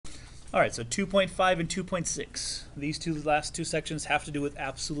All right, so 2.5 and 2.6. These last two sections have to do with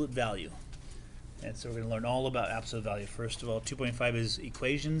absolute value. And so we're going to learn all about absolute value. First of all, 2.5 is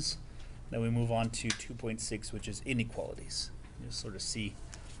equations. Then we move on to 2.6, which is inequalities. You'll sort of see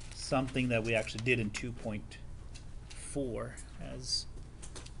something that we actually did in 2.4 as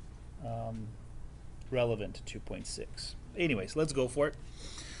relevant to 2.6. Anyways, let's go for it.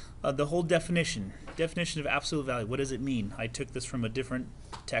 The whole definition of absolute value, what does it mean? I took this from a different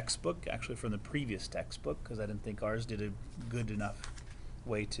textbook, actually from the previous textbook, because I didn't think ours did a good enough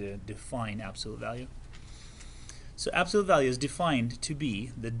way to define absolute value. So absolute value is defined to be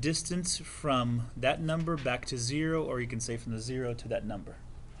the distance from that number back to 0, or you can say from the 0 to that number.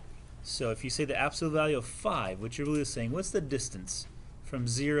 So if you say the absolute value of 5, what you're really saying, what's the distance from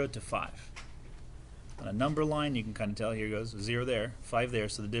 0 to 5? On a number line, you can kind of tell, here goes 0 there, 5 there,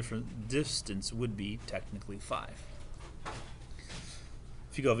 so the different distance would be technically 5.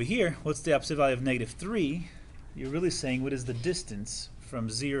 If you go over here, what's the absolute value of negative 3? You're really saying what is the distance from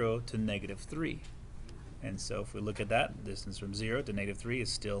 0 to negative 3. And so if we look at that, distance from 0 to negative 3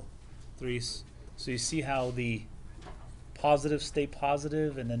 is still 3. So you see how the positive stay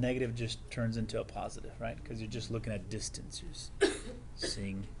positive and the negative just turns into a positive, right? Because you're just looking at distance. You're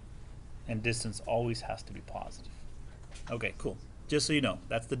seeing, and distance always has to be positive. Okay, cool. Just so you know,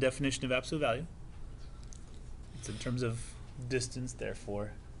 that's the definition of absolute value. It's in terms of distance,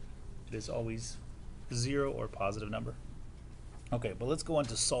 therefore it is always 0 or positive number. Okay, but let's go on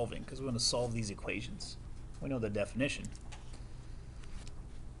to solving, because we're going to solve these equations. We know the definition.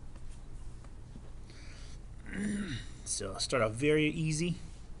 So start off very easy.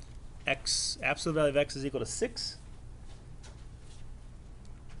 Absolute value of x is equal to 6.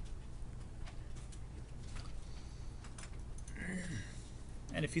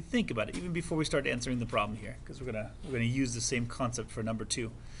 And if you think about it, even before we start answering the problem here, because we're gonna use the same concept for number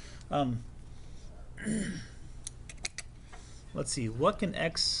 2. Let's see, what can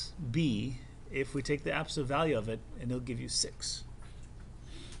x be if we take the absolute value of it and it'll give you 6?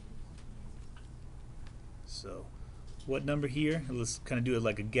 So what number here? Let's kind of do it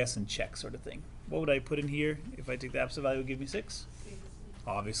like a guess and check sort of thing. What would I put in here if I take the absolute value? It would give me 6?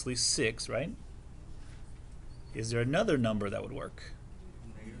 Obviously 6, right? Is there another number that would work?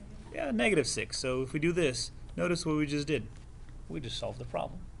 Yeah, negative 6. So if we do this, notice what we just did. We just solved the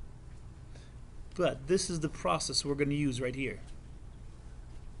problem. But this is the process we're going to use right here.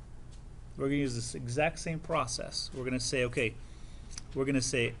 We're going to use this exact same process. We're going to say, okay, we're going to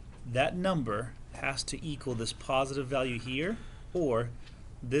say that number has to equal this positive value here, or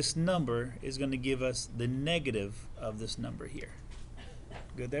this number is going to give us the negative of this number here.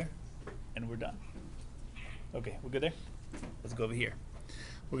 Good there? And we're done. Okay, we're good there? Let's go over here.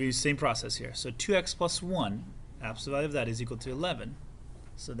 We're going to use the same process here. So 2x plus 1, absolute value of that is equal to 11.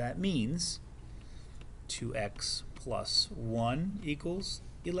 So that means 2x plus 1 equals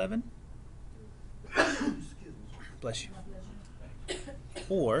 11. Bless you.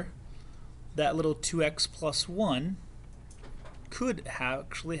 Or that little 2x plus 1 could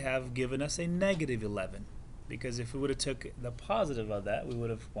actually have given us a negative 11, because if we would have took the positive of that, we would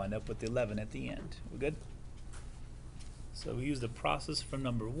have wound up with 11 at the end. We good? So we use the process from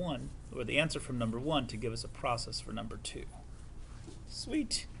number 1, or the answer from number 1, to give us a process for number 2.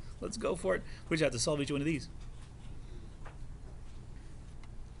 Sweet. Let's go for it. We just have to solve each one of these.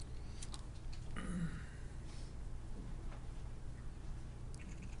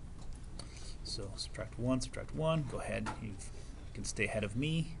 So subtract 1, go ahead, you can stay ahead of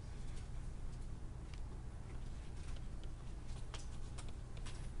me.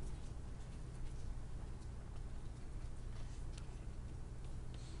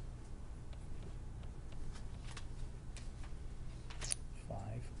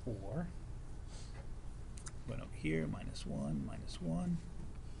 Or went over here, minus 1,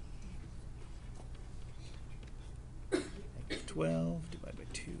 negative 12, divided by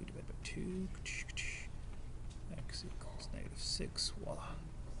 2, x equals negative 6, voila.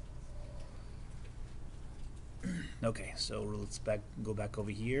 Okay, so let's go back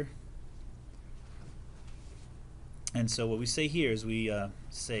over here. And so what we say here is we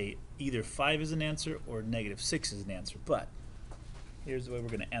say either 5 is an answer or negative 6 is an answer, but here's the way we're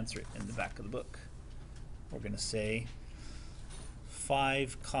going to answer it in the back of the book. We're going to say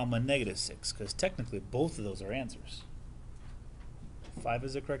 5 comma negative 6, because technically both of those are answers. 5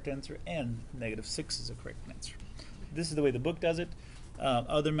 is the correct answer and negative 6 is the correct answer. This is the way the book does it.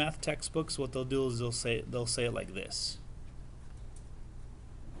 Other math textbooks, what they'll do is they'll say it like this.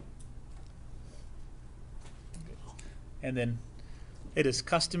 And then it is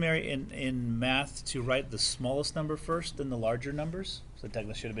customary in math to write the smallest number first, then the larger numbers. So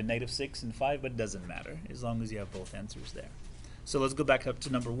technically should have been -6 and 5, but it doesn't matter as long as you have both answers there. So let's go back up to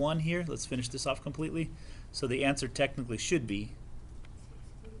number 1 here. Let's finish this off completely. So the answer technically should be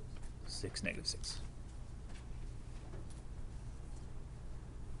 6, -6.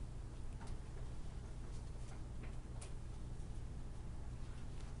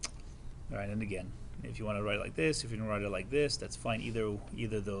 All right, and again, if you want to write it like this, if you want to write it like this, that's fine. Either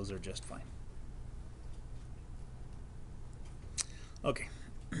of those are just fine. Okay,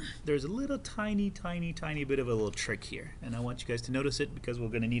 there's a little tiny bit of a little trick here, and I want you guys to notice it because we're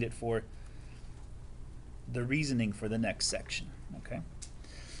going to need it for the reasoning for the next section. Okay,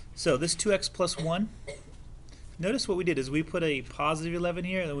 so this 2x plus 1, notice what we did is we put a positive 11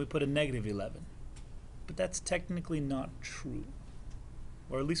 here and then we put a negative 11, but that's technically not true,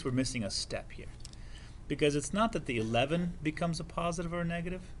 or at least we're missing a step here, because it's not that the 11 becomes a positive or a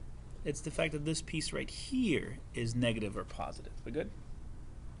negative, it's the fact that this piece right here is negative or positive. We good?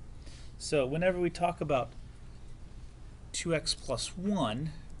 So whenever we talk about 2x plus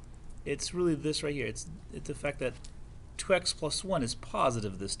 1, it's really this right here. It's the fact that 2x plus 1 is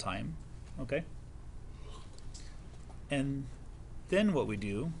positive this time, okay? And then what we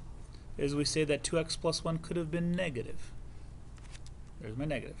do is we say that 2x plus 1 could have been negative. There's my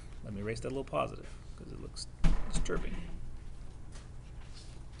negative. Let me erase that little positive because it looks disturbing.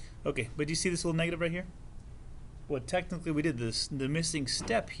 Okay, but do you see this little negative right here? What technically we did, the missing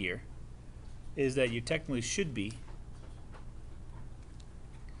step here is that you technically should be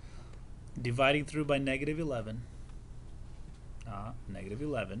dividing through by negative 11. Negative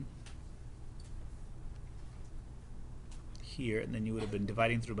 11 here, and then you would have been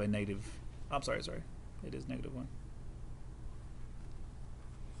dividing through by negative, I'm sorry, it is negative 1.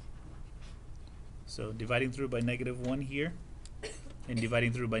 So dividing through by negative 1 here, and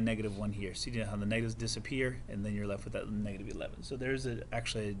dividing through by negative 1 here. See how the negatives disappear, and then you're left with that negative 11. So there's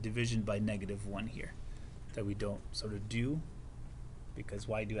actually a division by negative 1 here that we don't sort of do, because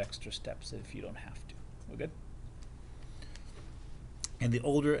why do extra steps if you don't have to? We're good? And the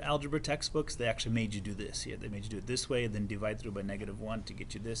older algebra textbooks, they actually made you do this here. They made you do it this way, and then divide through by negative 1 to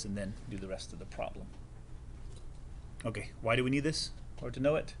get you this, and then do the rest of the problem. Okay, why do we need this, or to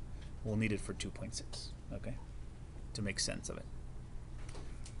know it? We'll need it for 2.6, okay, to make sense of it.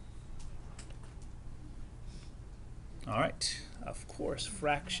 All right, of course,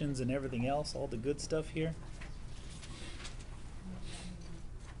 fractions and everything else, all the good stuff here.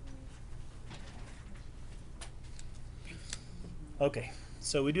 Okay,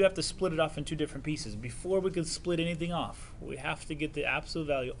 so we do have to split it off in two different pieces. Before we can split anything off, we have to get the absolute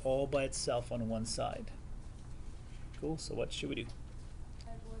value all by itself on one side. Cool, so what should we do?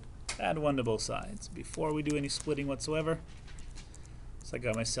 Add 1 to both sides before we do any splitting whatsoever. So I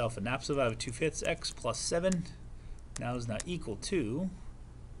got myself an absolute value of 2/5 x plus 7. Now is now equal to,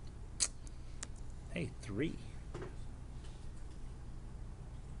 hey, 3.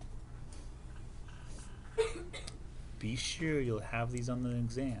 Be sure you'll have these on the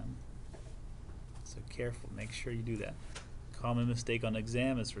exam. So careful, make sure you do that. Common mistake on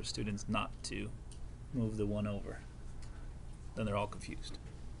exam is for students not to move the 1 over. Then they're all confused.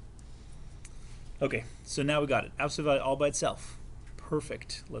 Okay, so now we got it. Absolute value all by itself.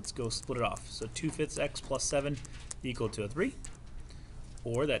 Perfect. Let's go split it off. So 2/5 x plus 7 equal to a 3.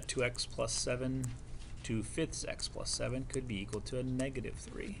 Or that 2x plus 7, 2/5 x plus 7 could be equal to a negative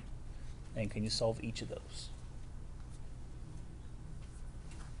 3. And can you solve each of those?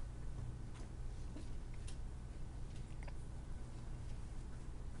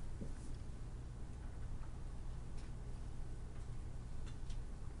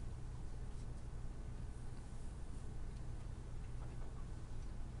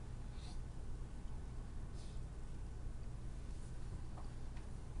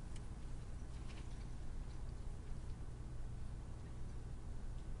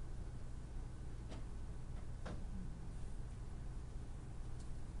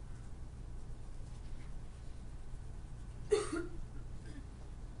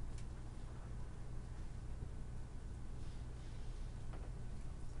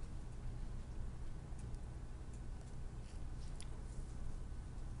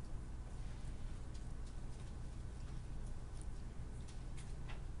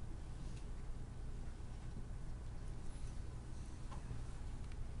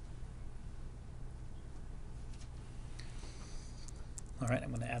 Alright, I'm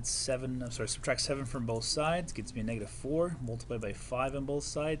going to add 7, subtract 7 from both sides, gets me a negative 4, multiply by 5 on both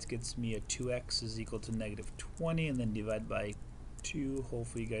sides, gets me a 2x is equal to negative 20, and then divide by 2.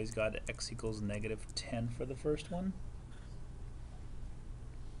 Hopefully you guys got x equals negative 10 for the first one.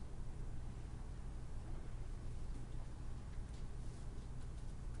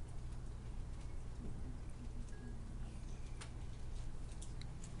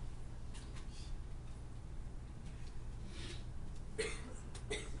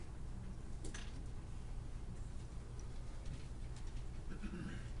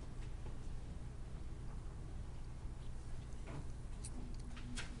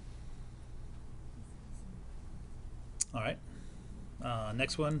 All right.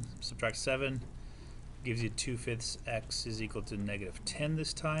 Next one, subtract 7. Gives you 2/5 x is equal to -10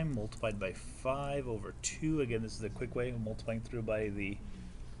 this time, multiplied by 5 over 2. Again, this is a quick way of multiplying through by the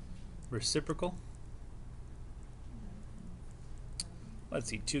reciprocal. Let's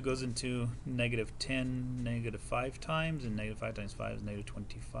see, 2 goes into -10 -5 times, and -5 times 5 is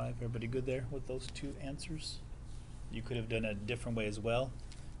 -25. Everybody good there with those two answers? You could have done it a different way as well.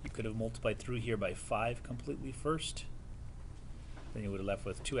 You could have multiplied through here by 5 completely first. Then you would have left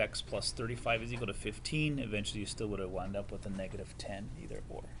with 2x plus 35 is equal to 15. Eventually you still would have wound up with a -10, either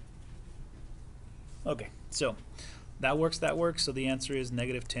or. Okay, so that works, that works. So the answer is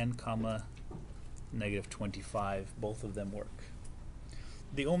 -10 comma -25. Both of them work.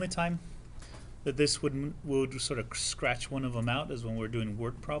 The only time that this would sort of scratch one of them out is when we're doing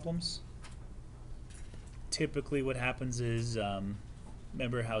word problems. Typically what happens is,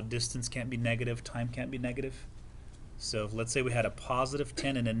 remember how distance can't be negative, time can't be negative? So if, let's say we had a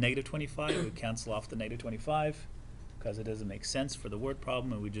 +10 and a -25, we cancel off the -25 because it doesn't make sense for the word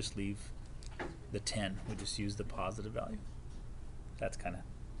problem, and we just leave the 10. We just use the positive value. That's kind of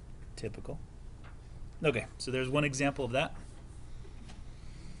typical. Okay, so there's one example of that.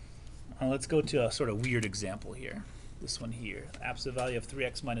 Let's go to a sort of weird example here. This one here, absolute value of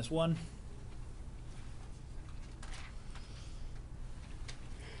 3x minus 1.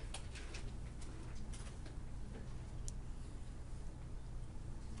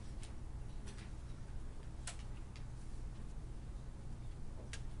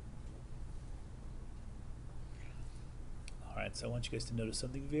 Alright, so I want you guys to notice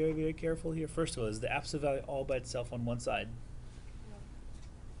something very, very careful here. First of all, is the absolute value all by itself on one side? No.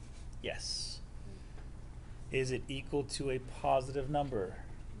 Yes. Is it equal to a positive number?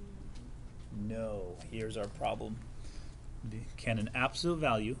 No. Here's our problem. Can an absolute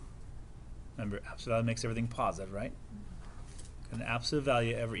value, remember absolute value makes everything positive, right? Can an absolute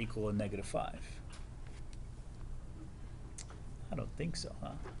value ever equal a -5? I don't think so,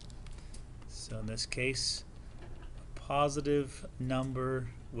 huh? So in this case, a positive number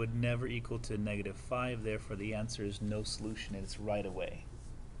would never equal to -5, therefore the answer is no solution, and it's right away.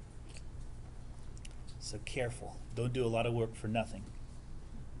 So careful, don't do a lot of work for nothing.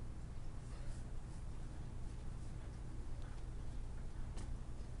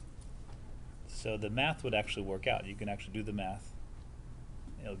 So the math would actually work out. You can actually do the math.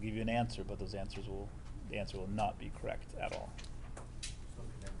 It'll give you an answer, but the answer will not be correct at all. So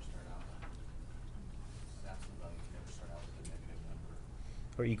it can never start out, an absolute value can never start out with a negative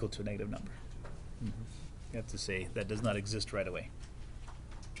number. Or equal to a negative number. You have to say that does not exist right away.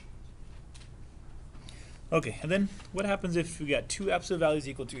 Okay, and then what happens if we got two absolute values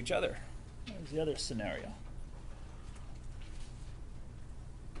equal to each other? There's the other scenario.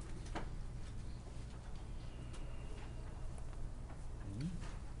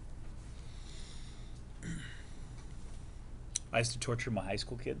 I used to torture my high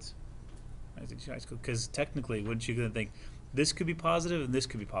school kids. I used to teach high school because technically, wouldn't you gonna think this could be positive and this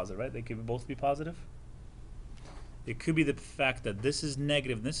could be positive, right? They could both be positive. It could be the fact that this is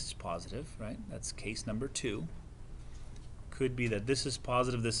negative and this is positive, right? That's case number 2. Could be that this is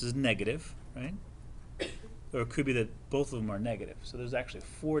positive, this is negative, right? Or it could be that both of them are negative. So there's actually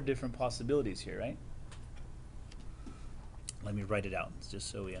 4 different possibilities here, right? Let me write it out just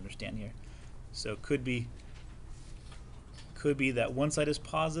so we understand here. So it could be that one side is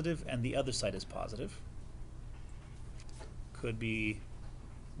positive and the other side is positive. Could be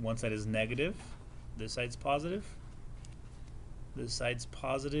one side is negative, this side's positive. This side's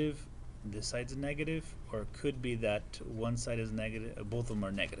positive, this side's negative, or it could be that one side is negative, both of them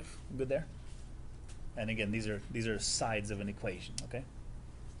are negative. Good there? And again, these are sides of an equation, okay?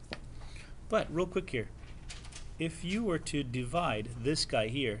 But real quick here, if you were to divide this guy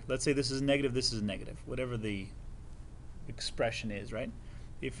here, let's say this is negative, whatever the expression is, right?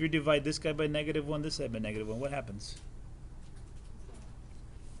 If you divide this guy by -1, this side by -1, what happens?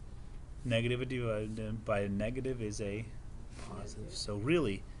 Negative divided by a negative is a positive. So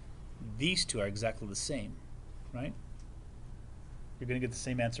really, these two are exactly the same, right? You're going to get the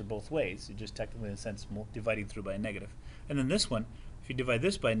same answer both ways. You just technically, in a sense, dividing through by a negative. And then this one, if you divide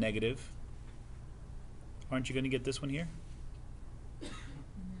this by a negative, aren't you going to get this one here?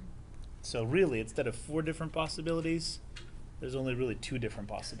 So really, instead of 4 different possibilities, there's only really 2 different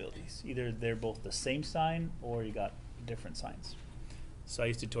possibilities. Either they're both the same sign, or you got different signs. So I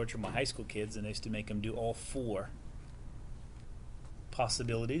used to torture my high school kids, and I used to make them do all 4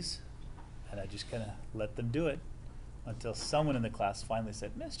 possibilities, and I just kind of let them do it until someone in the class finally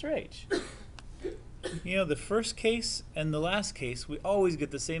said, "Mr. H, you know, the first case and the last case, we always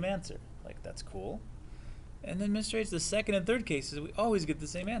get the same answer." Like, that's cool. And then Mr. H, the second and third cases, we always get the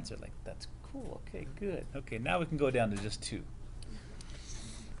same answer. Like, that's cool. Okay, good. Okay, now we can go down to just 2.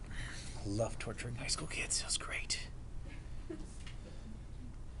 I love torturing high school kids. It was great.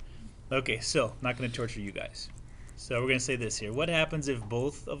 Okay, so not going to torture you guys. So we're going to say this here. What happens if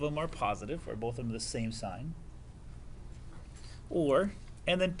both of them are positive, or both of them are the same sign? Or,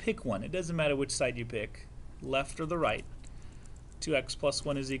 and then pick one. It doesn't matter which side you pick, left or the right. 2x plus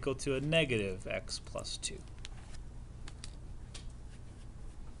 1 is equal to a negative x plus 2.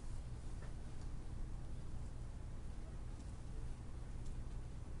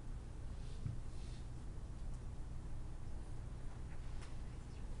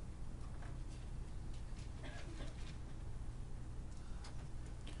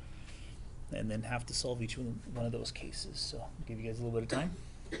 And then have to solve each one of those cases. So I'll give you guys a little bit of time.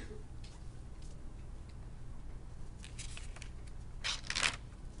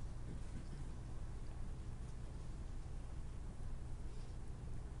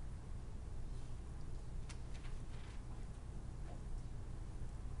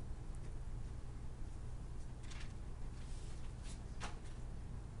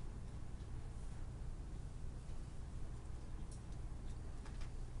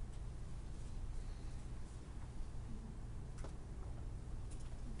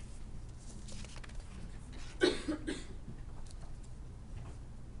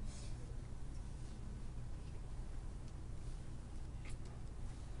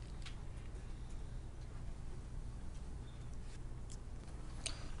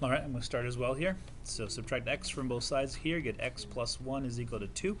 All right, I'm going to start as well here. So subtract x from both sides here, get x plus 1 is equal to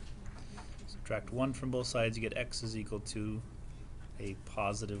 2. Subtract 1 from both sides, you get x is equal to a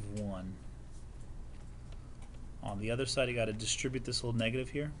positive 1. On the other side, you got to distribute this little negative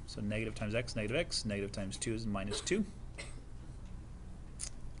here. So negative times x, negative times 2 is minus 2.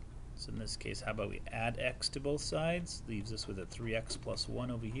 So in this case, how about we add x to both sides? Leaves us with a 3x plus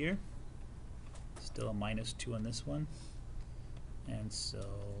 1 over here. Still a minus 2 on this one. And so,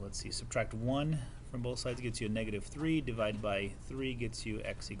 let's see, subtract 1 from both sides gets you a negative 3. Divide by 3 gets you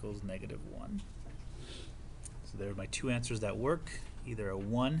x equals negative 1. So there are my 2 answers that work. Either a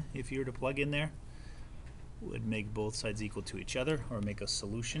 1, if you were to plug in there, would make both sides equal to each other, or make a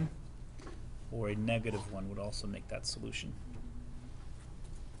solution. Or a negative 1 would also make that solution.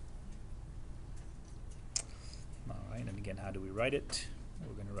 Alright, and again, how do we write it?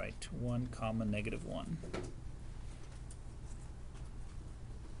 We're going to write 1 comma negative 1.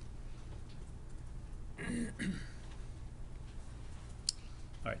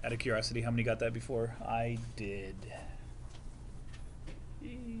 Alright, out of curiosity, how many got that before? I did. A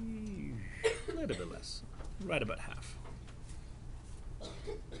little bit less. Right about half.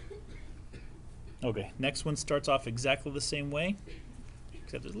 Okay, next one starts off exactly the same way,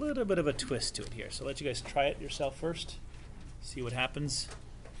 except there's a little bit of a twist to it here. So I'll let you guys try it yourself first. See what happens.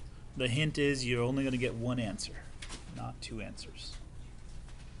 The hint is you're only going to get one answer, not 2 answers.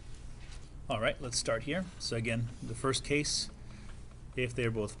 Alright, let's start here. So again, the first case, if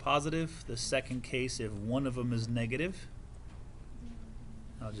they're both positive. The second case, if one of them is negative.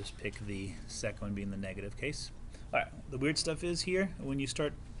 I'll just pick the second one being the negative case. Alright, the weird stuff is here, when you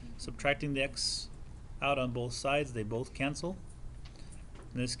start subtracting the x out on both sides, they both cancel.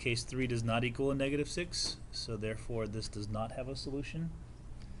 In this case, 3 does not equal a negative 6, so therefore this does not have a solution.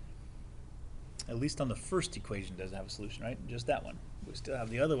 At least on the first equation doesn't have a solution, right? Just that one. We still have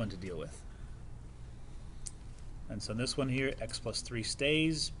the other one to deal with. And so in this one here, x plus 3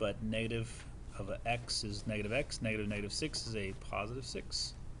 stays, but negative of a x is negative x. Negative 6 is a positive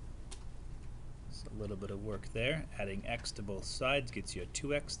 6. So a little bit of work there. Adding x to both sides gets you a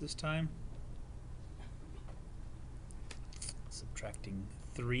 2x this time. Subtracting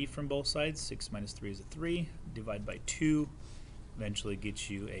 3 from both sides. 6 minus 3 is a 3. Divide by 2. Eventually gets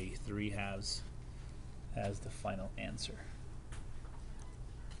you a 3/2 as the final answer.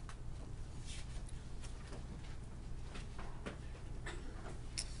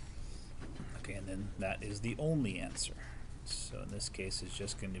 Okay, and then that is the only answer. So in this case, it's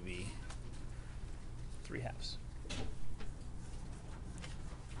just going to be 3/2.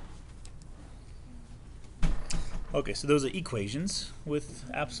 Okay, so those are equations with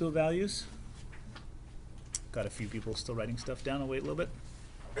absolute values. Got a few people still writing stuff down. I'll wait a little bit.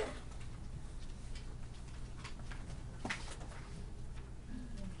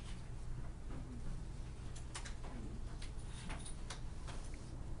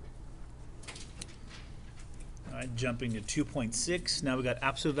 Alright, jumping to 2.6. Now we got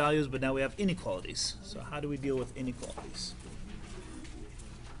absolute values, but now we have inequalities. So how do we deal with inequalities?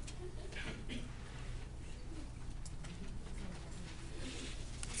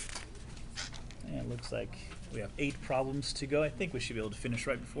 And look Looks like we have 8 problems to go. I think we should be able to finish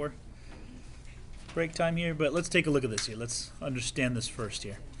right before break time here, but let's take a look at this here. Let's understand this first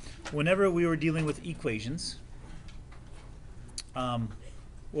here. Whenever we were dealing with equations, what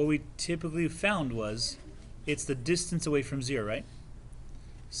we typically found was it's the distance away from 0, right?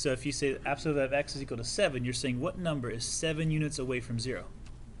 So if you say the absolute value of x is equal to 7, you're saying what number is 7 units away from 0?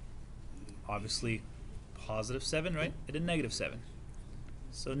 Obviously positive 7, right? And a negative 7.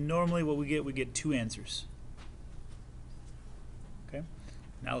 So normally what we get 2 answers. Okay?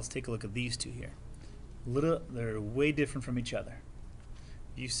 Now let's take a look at these two here. They're way different from each other.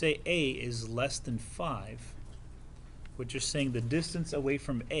 You say A is less than 5, what you're saying the distance away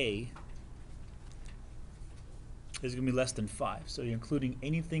from A is going to be less than 5. So you're including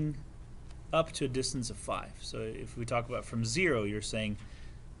anything up to a distance of 5. So if we talk about from 0, you're saying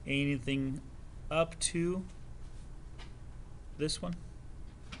anything up to this one.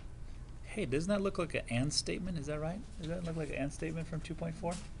 Hey, doesn't that look like an AND statement? Is that right? Does that look like an AND statement from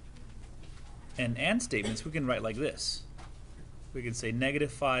 2.4? And AND statements we can write like this. We can say negative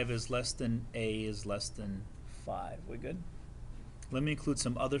 5 is less than A is less than 5. We good? Let me include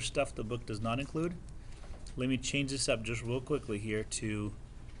some other stuff the book does not include. Let me change this up just real quickly here to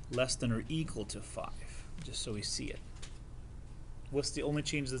less than or equal to 5, just so we see it. What's the only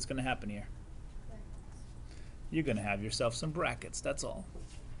change that's going to happen here? You're going to have yourself some brackets, that's all.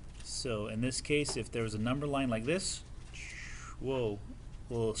 So in this case, if there was a number line like this, whoa,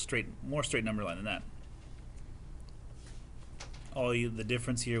 a little more straight number line than that. The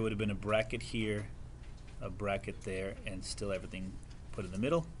difference here would have been a bracket here, a bracket there, and still everything put in the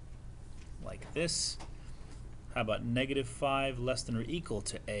middle, like this. How about negative 5 less than or equal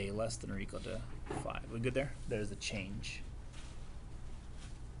to A less than or equal to 5? We good there? There's the change.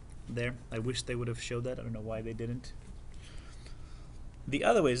 There. I wish they would have showed that. I don't know why they didn't. The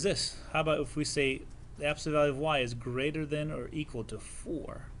other way is this. How about if we say the absolute value of y is greater than or equal to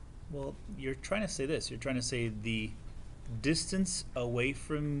 4? Well, you're trying to say this. You're trying to say the distance away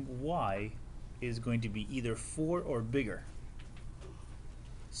from y is going to be either 4 or bigger.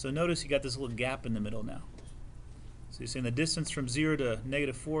 So notice you got this little gap in the middle now. So you're saying the distance from 0 to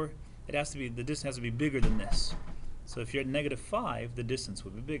negative 4, the distance has to be bigger than this. So if you're at negative 5, the distance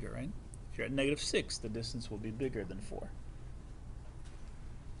would be bigger, right? If you're at negative 6, the distance will be bigger than 4.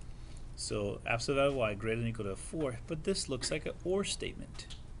 So absolute value of y greater than or equal to 4, but this looks like an OR statement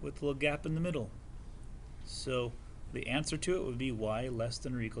with a little gap in the middle. So the answer to it would be y less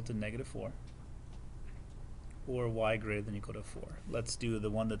than or equal to negative 4, or y greater than or equal to 4. Let's do the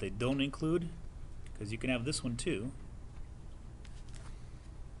one that they don't include, because you can have this one too.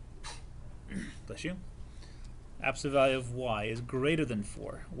 Bless you. Absolute value of y is greater than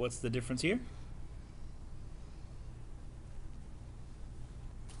 4. What's the difference here?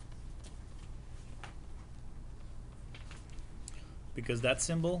 Because that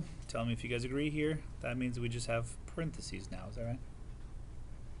symbol, tell me if you guys agree here, that means we just have parentheses now, is that right?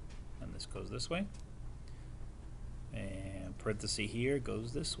 And this goes this way. And parenthesis here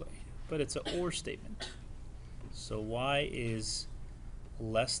goes this way. But it's an OR statement. So y is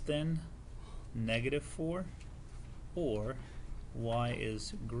less than negative 4, or y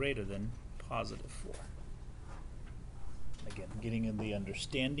is greater than positive 4. Again, getting in the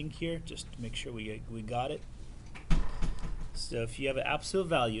understanding here, just to make sure we got it. So if you have an absolute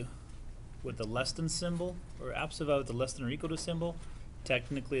value with the less than symbol, or absolute value with the less than or equal to symbol,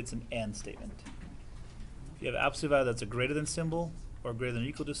 technically it's an AND statement. If you have absolute value that's a greater than symbol, or greater than or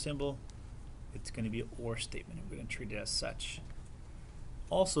equal to symbol, it's going to be an OR statement. We're going to treat it as such.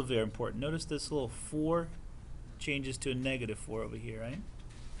 Also very important, notice this little 4 changes to a negative 4 over here, right?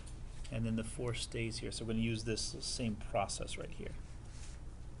 And then the 4 stays here. So we're going to use this same process right here.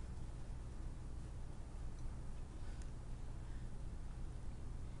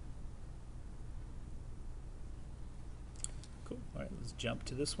 Cool. All right, let's jump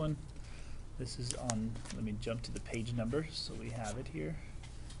to this one. This is on, let me jump to the page number so we have it here.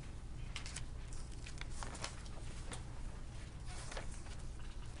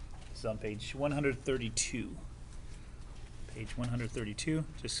 This is on page 132. Page 132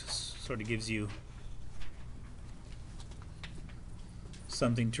 just sort of gives you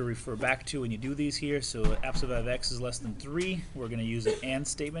something to refer back to when you do these here. So absolute value of x is less than 3. We're going to use an AND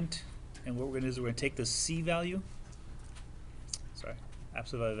statement. And what we're going to do is we're going to take the c value. Sorry,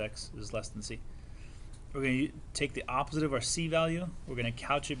 absolute value of x is less than c. We're going to take the opposite of our c value. We're going to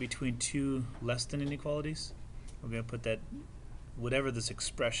couch it between two less than inequalities. We're going to put that, whatever this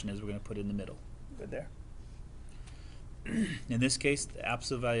expression is, we're going to put it in the middle. Good there. In this case, the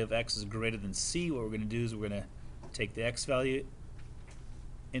absolute value of x is greater than c. What we're going to do is we're going to take the x value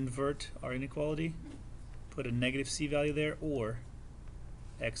invert our inequality, put a negative c value there, or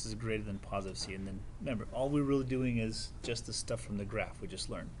x is greater than positive c. And then remember, all we're really doing is just the stuff from the graph we just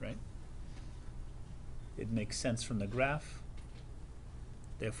learned, right? It makes sense from the graph,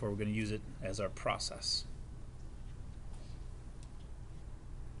 therefore we're going to use it as our process.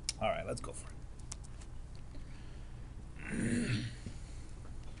 All right, let's go for it.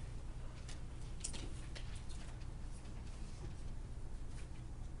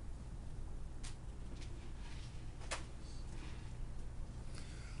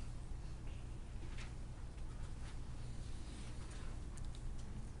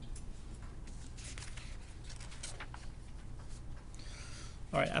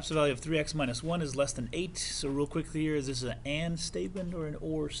 All right, absolute value of 3x minus 1 is less than 8. So real quickly here, is this an AND statement or an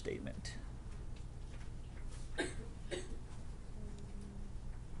OR statement?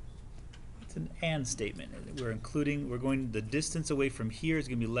 It's an AND statement. We're going, the distance away from here is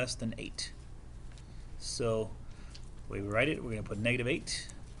going to be less than 8. So the way we write it, we're going to put negative 8,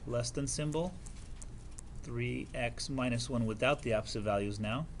 less than symbol, 3x minus 1 without the absolute values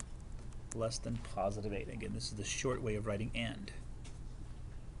now, less than positive 8. Again, this is the short way of writing AND.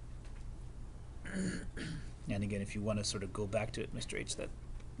 And again, if you want to sort of go back to it, Mr. H,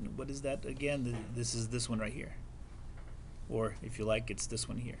 what is that again? This is this one right here. Or if you like, it's this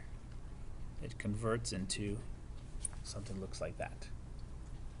one here. It converts into something that looks like that.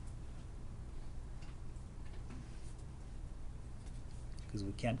 Because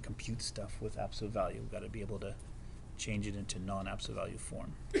we can't compute stuff with absolute value. We've got to be able to change it into non-absolute value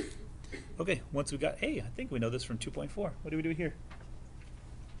form. Okay, once we got, hey, I think we know this from 2.4. What do we do here?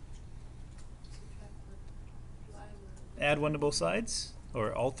 Add 1 to both sides,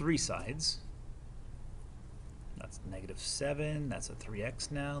 or all 3 sides. That's negative 7, that's a 3x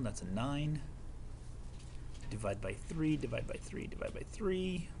now, that's a 9. Divide by 3, divide by 3, divide by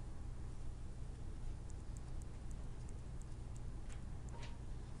 3.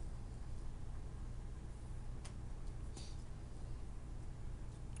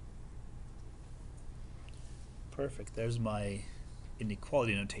 Perfect, there's my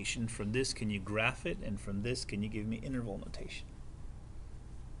inequality notation. From this, can you graph it? And from this, can you give me interval notation?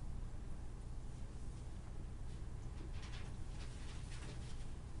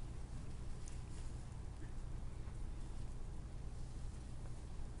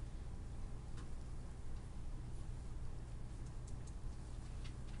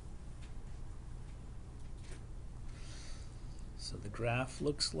 So the graph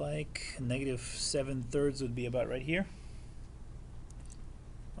looks like negative 7/3 would be about right here.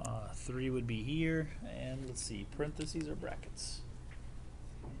 3 would be here, and let's see, parentheses or brackets?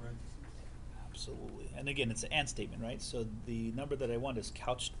 Absolutely. And again, it's an AND statement, right? So the number that I want is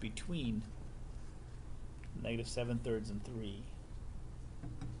couched between negative 7/3 and 3.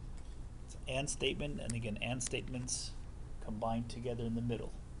 It's an AND statement, and again, AND statements combined together in the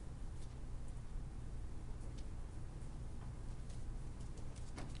middle.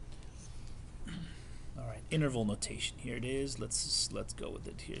 Interval notation. Here it is. Let's go with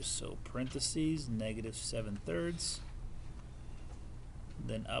it here. So parentheses, negative 7/3,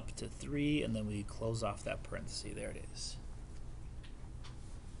 then up to 3, and then we close off that parenthesis. There it is.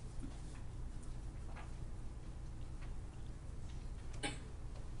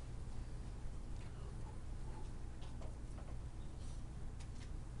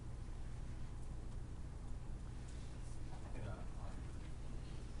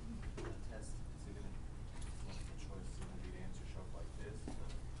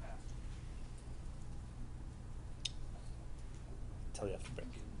 Tell you after break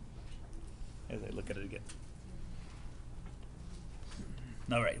as I look at it again.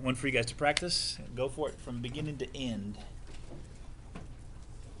 All right, one for you guys to practice. Go for it from beginning to end.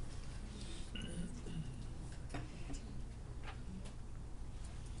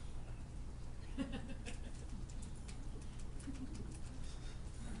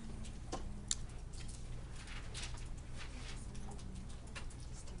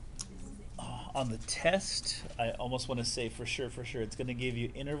 On the test, I almost want to say for sure, it's going to give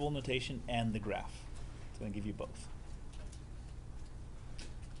you interval notation and the graph. It's going to give you both.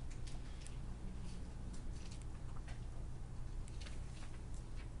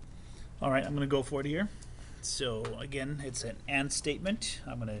 All right, I'm going to go for it here. So again, it's an AND statement.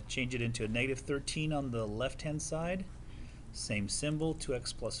 I'm going to change it into a negative 13 on the left-hand side. Same symbol,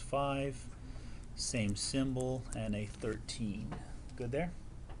 2x plus 5. Same symbol, and a 13. Good there?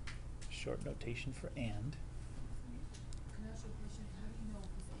 Short notation for AND. Can I ask you a question? How do you know if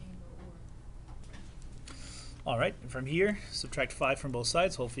it's AND or OR? Alright, from here, subtract 5 from both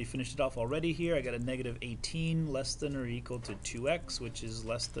sides. Hopefully you finished it off already here. I got a negative 18 less than or equal to 2x, which is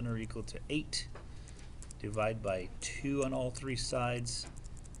less than or equal to 8. Divide by 2 on all three sides,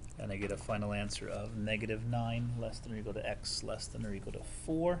 and I get a final answer of negative 9 less than or equal to x less than or equal to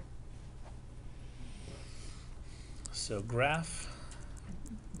 4. So graph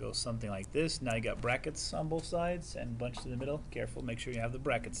goes something like this. Now you got brackets on both sides and bunched in the middle. Careful, make sure you have the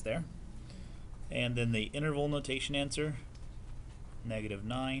brackets there. And then the interval notation answer, negative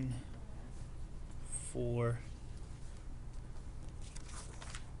 9, 4,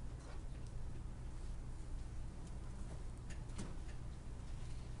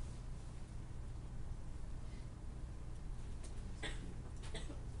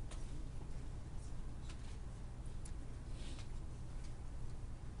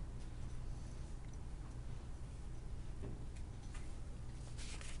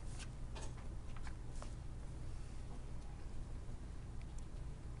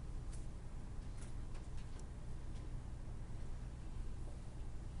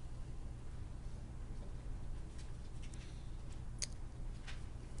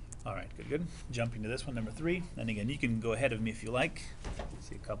 Alright, good. Jumping to this one, number 3. And again, you can go ahead of me if you like. I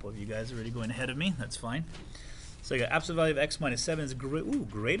see a couple of you guys already going ahead of me. That's fine. So I got absolute value of x minus 7 is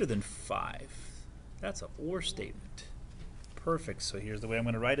greater than 5. That's an OR statement. Perfect. So here's the way I'm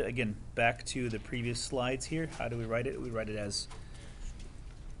going to write it. Again, back to the previous slides here. How do we write it? We write it as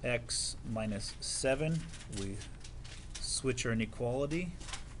x minus 7. We switch our inequality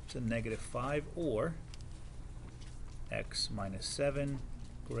to negative 5, or x minus 7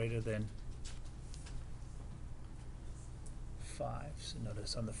 greater than 5. So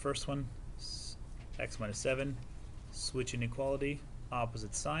notice on the first one, x minus 7, switch inequality,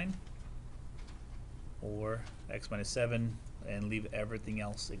 opposite sign, or x minus 7 and leave everything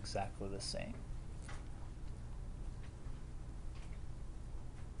else exactly the same.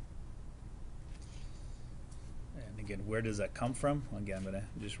 And again, where does that come from? Again, I'm going to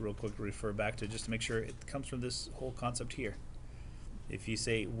just real quick refer back to just to make sure it comes from this whole concept here. If you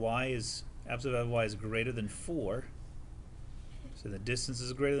say absolute value of y is greater than 4, so the distance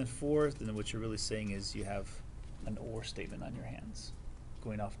is greater than 4, then what you're really saying is you have an OR statement on your hands,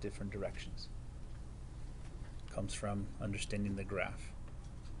 going off different directions. Comes from understanding the graph.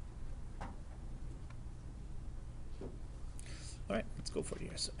 Alright, let's go for it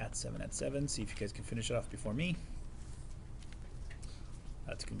here. So at 7, see if you guys can finish it off before me.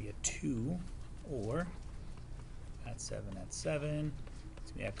 That's going to be a 2, or at 7, it's going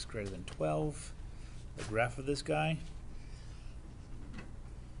to be x greater than 12. The graph of this guy.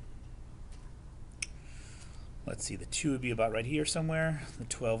 Let's see, the 2 would be about right here somewhere. The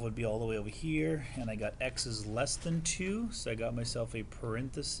 12 would be all the way over here. And I got x is less than 2, so I got myself a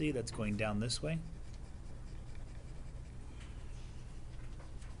parenthesis that's going down this way.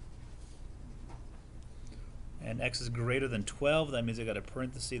 And x is greater than 12, that means I got a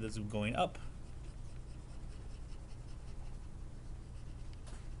parenthesis that's going up.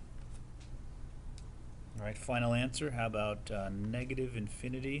 Alright, final answer. How about negative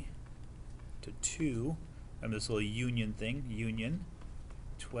infinity to 2? Remember this little union thing, union,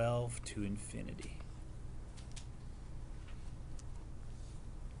 12 to infinity.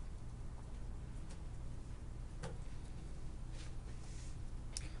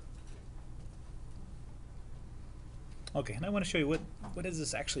 Okay, and I want to show you what does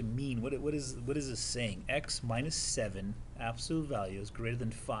this actually mean? What is this saying? X minus 7 absolute value is greater than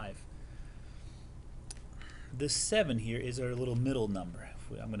 5. This 7 here is our little middle number.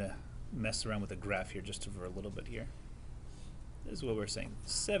 I'm going to mess around with the graph here just for a little bit here. This is what we're saying.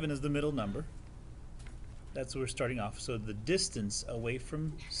 7 is the middle number. That's where we're starting off. So the distance away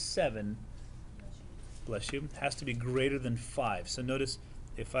from 7, bless you, has to be greater than 5. So notice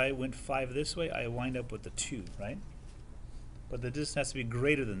if I went 5 this way, I wind up with a 2, right? But the distance has to be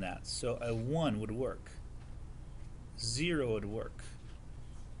greater than that. So a 1 would work. 0 would work.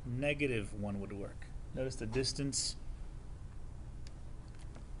 Negative 1 would work. Notice the distance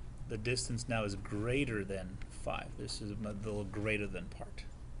now is greater than 5. This is the little greater than part.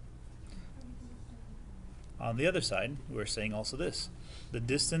 On the other side, we're saying also this. The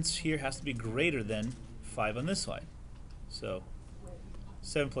distance here has to be greater than 5 on this side. So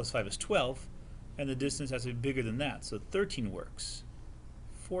 7 plus 5 is 12, and the distance has to be bigger than that. So 13 works,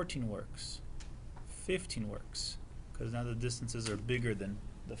 14 works, 15 works, because now the distances are bigger than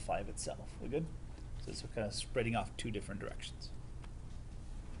the 5 itself. We good? So it's kind of spreading off 2 different directions.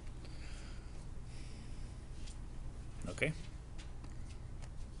 Okay.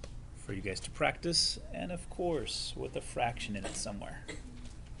 For you guys to practice, and of course with a fraction in it somewhere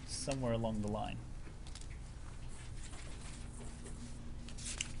along the line.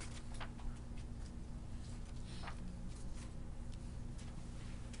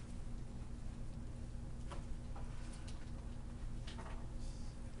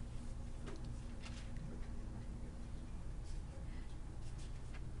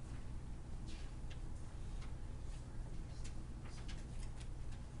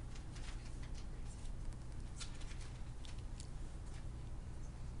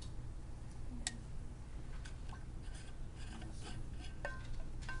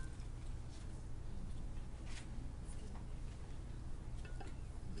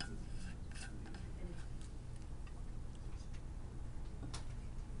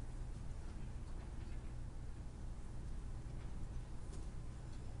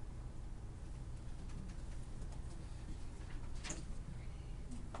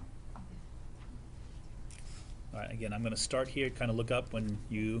 Again, I'm going to start here, kind of look up when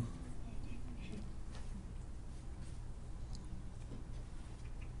you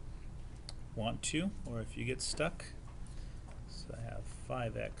want to, or if you get stuck. So I have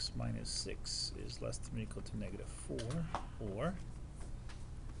 5x minus 6 is less than or equal to negative 4, or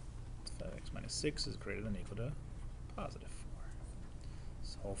 5x minus 6 is greater than or equal to positive 4.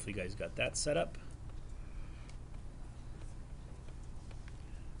 So hopefully you guys got that set up.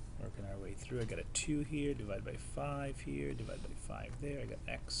 Working our way through. I got a 2 here, divided by 5 here, divided by 5 there. I got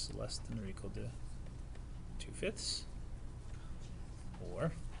x less than or equal to 2/5.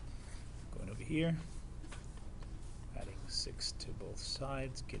 Or, going over here, adding 6 to both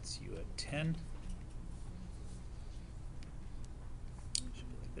sides gets you a 10.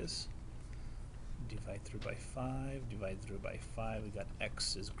 Should be like this. Divide through by 5, divide through by 5. We got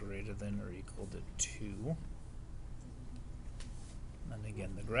x is greater than or equal to 2. And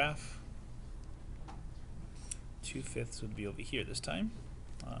again, the graph. 2/5 would be over here this time.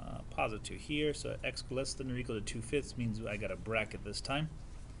 Positive 2 here, so x less than or equal to 2/5 means I got a bracket this time.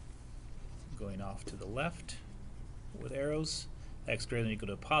 Going off to the left with arrows. X greater than or equal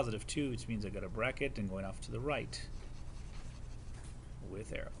to positive 2, which means I got a bracket, and going off to the right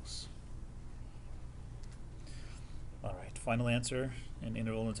with arrows. Alright, final answer in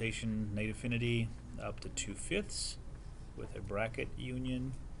interval notation, negative infinity up to 2/5 with a bracket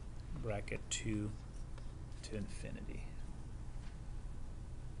union, bracket 2 to infinity.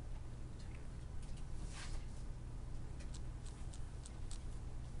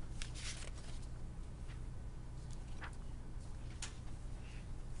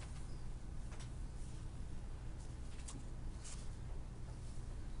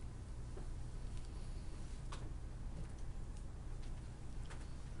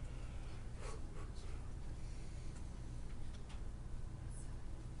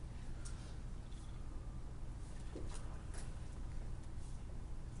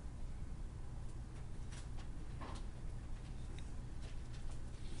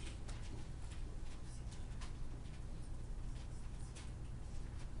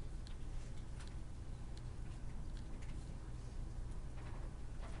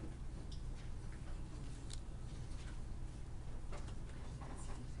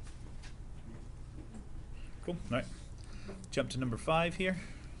 Cool. All right. Jump to number 5 here.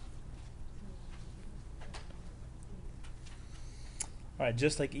 All right,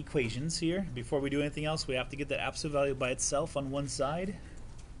 just like equations here, before we do anything else, we have to get the absolute value by itself on one side.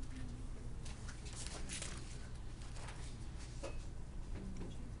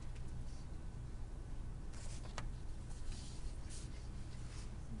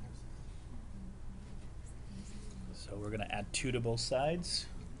 So we're going to add 2 to both sides.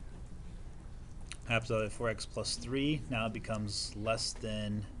 Absolute value of 4x plus 3 now becomes less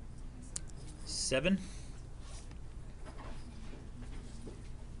than 7.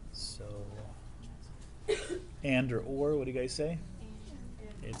 So, and or, what do you guys say?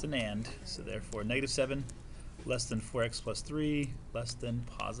 It's an and. So therefore, negative 7 less than 4x plus 3 less than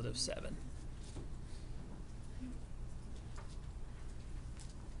positive 7.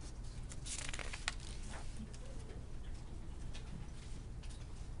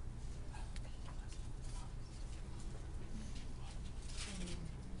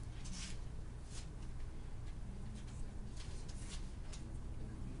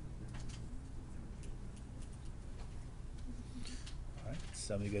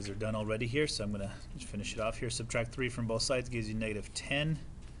 Some of you guys are done already here, so I'm going to just finish it off here. Subtract 3 from both sides gives you negative 10,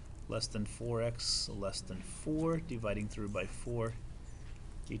 less than 4x, less than 4, dividing through by 4.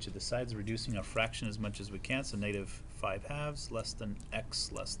 Each of the sides, reducing our fraction as much as we can, so negative 5/2, less than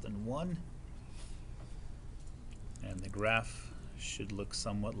x, less than 1. And the graph should look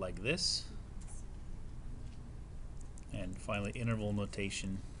somewhat like this. And finally, interval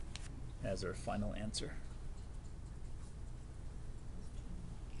notation as our final answer.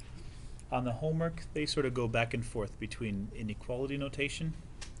 On the homework, they sort of go back and forth between inequality notation,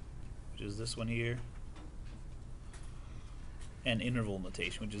 which is this one here, and interval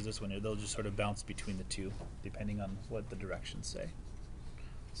notation, which is this one here. They'll just sort of bounce between the two, depending on what the directions say.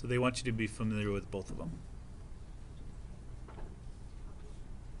 So they want you to be familiar with both of them.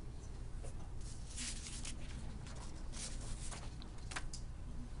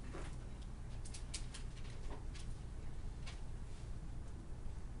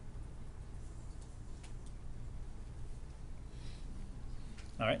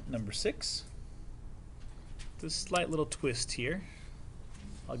 All right, number 6. This slight little twist here.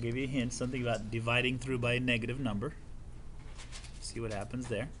 I'll give you a hint, something about dividing through by a negative number. See what happens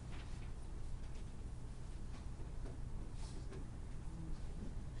there.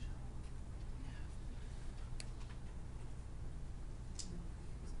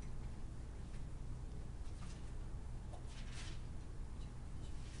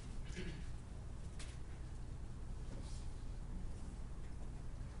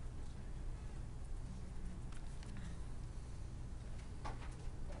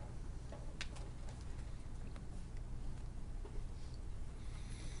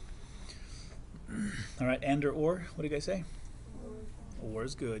 All right, and or, what do you guys say? Or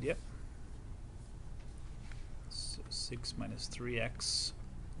is good, yep. So 6 minus 3x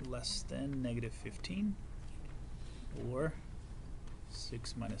less than negative 15, or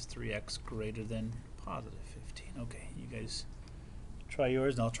 6 minus 3x greater than positive 15. Okay, you guys try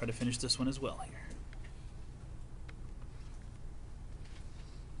yours, and I'll try to finish this one as well here.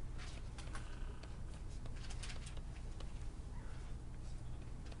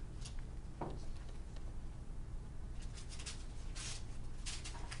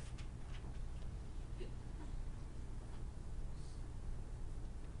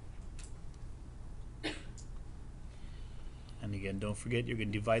 And again, don't forget you're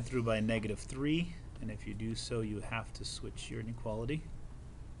going to divide through by negative 3, and if you do so, you have to switch your inequality.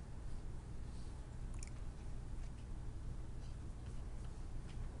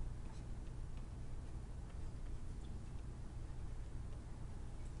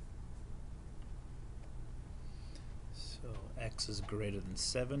 So x is greater than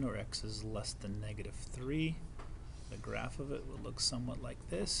 7, or x is less than negative 3. The graph of it will look somewhat like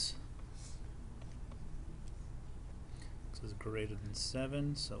this. Is greater than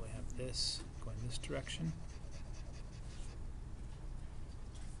 7, so we have this going this direction.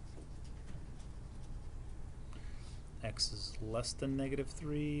 X is less than negative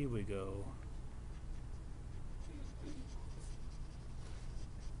 3, we go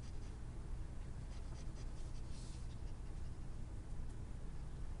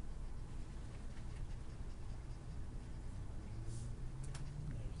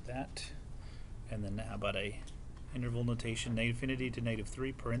there's that. And then how about a interval notation, negative infinity to negative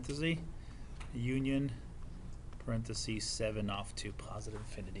 3, parenthesis, union, parenthesis 7 off to positive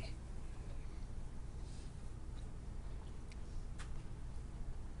infinity.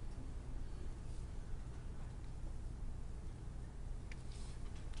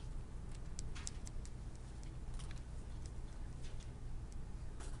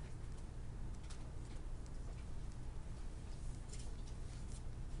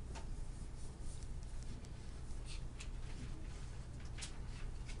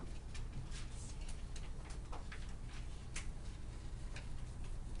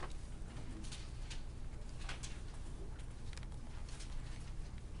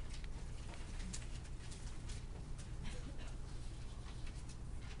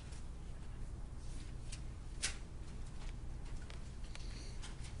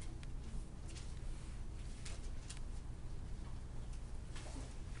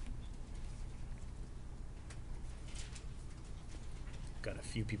 Got a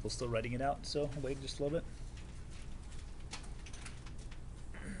few people still writing it out, so I'll wait just a little bit.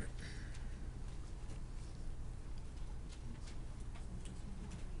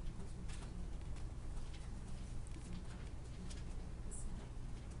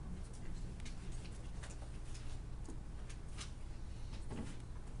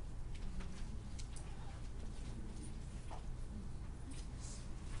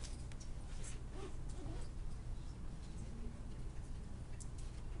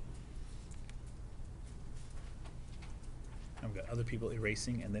 I've got other people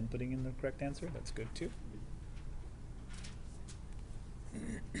erasing and then putting in the correct answer. That's good too.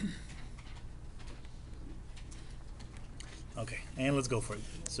 Okay, and let's go for it.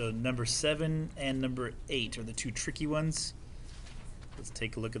 So number 7 and number 8 are the two tricky ones. Let's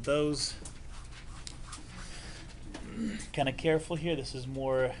take a look at those. Kind of careful here. This is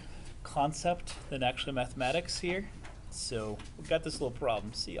more concept than actually mathematics here. So we've got this little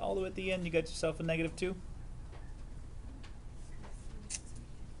problem. See, all the way at the end, you got yourself a negative 2.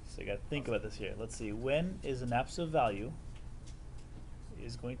 So you got to think about this here. Let's see. When is an absolute value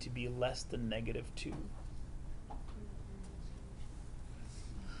is going to be less than negative 2?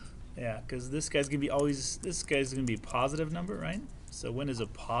 Yeah, because this guy's gonna be this guy's gonna be a positive number, right? So when is a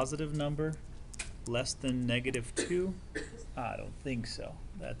positive number less than negative 2? I don't think so.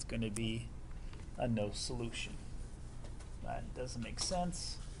 That's gonna be a no solution. That doesn't make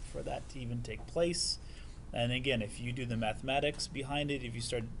sense for that to even take place. And again, if you do the mathematics behind it, if you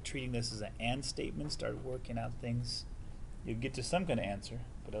start treating this as an and statement, start working out things, you'll get to some kind of answer,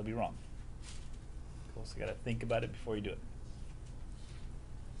 but it'll be wrong. Cool, so you gotta think about it before you do it.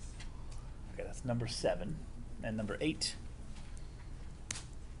 Okay, that's number 7. And number 8.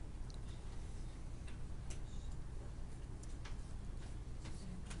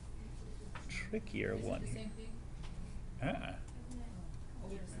 Trickier one here.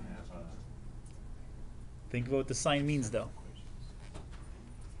 Think about what the sign means, though.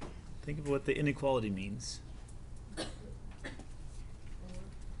 Think of what the inequality means.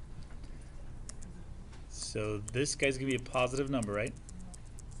 So this guy's gonna be a positive number, right?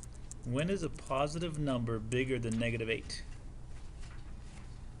 When is a positive number bigger than negative 8?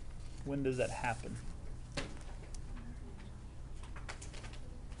 When does that happen?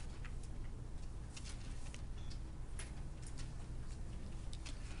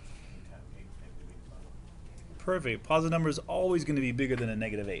 Anytime 8 is negative 8 is positive. Perfect. Positive number is always going to be bigger than a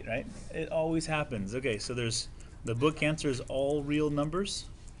negative 8, right? It always happens. Okay, so there's the book answer is all real numbers.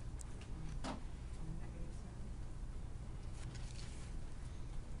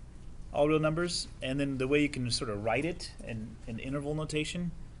 All real numbers, and then the way you can sort of write it in interval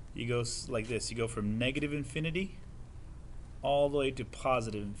notation, you go like this. You go from negative infinity all the way to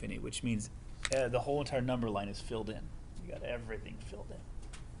positive infinity, which means the whole entire number line is filled in. You got everything filled in.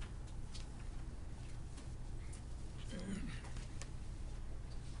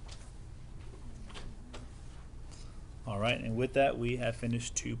 All right, and with that, we have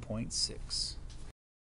finished 2.6.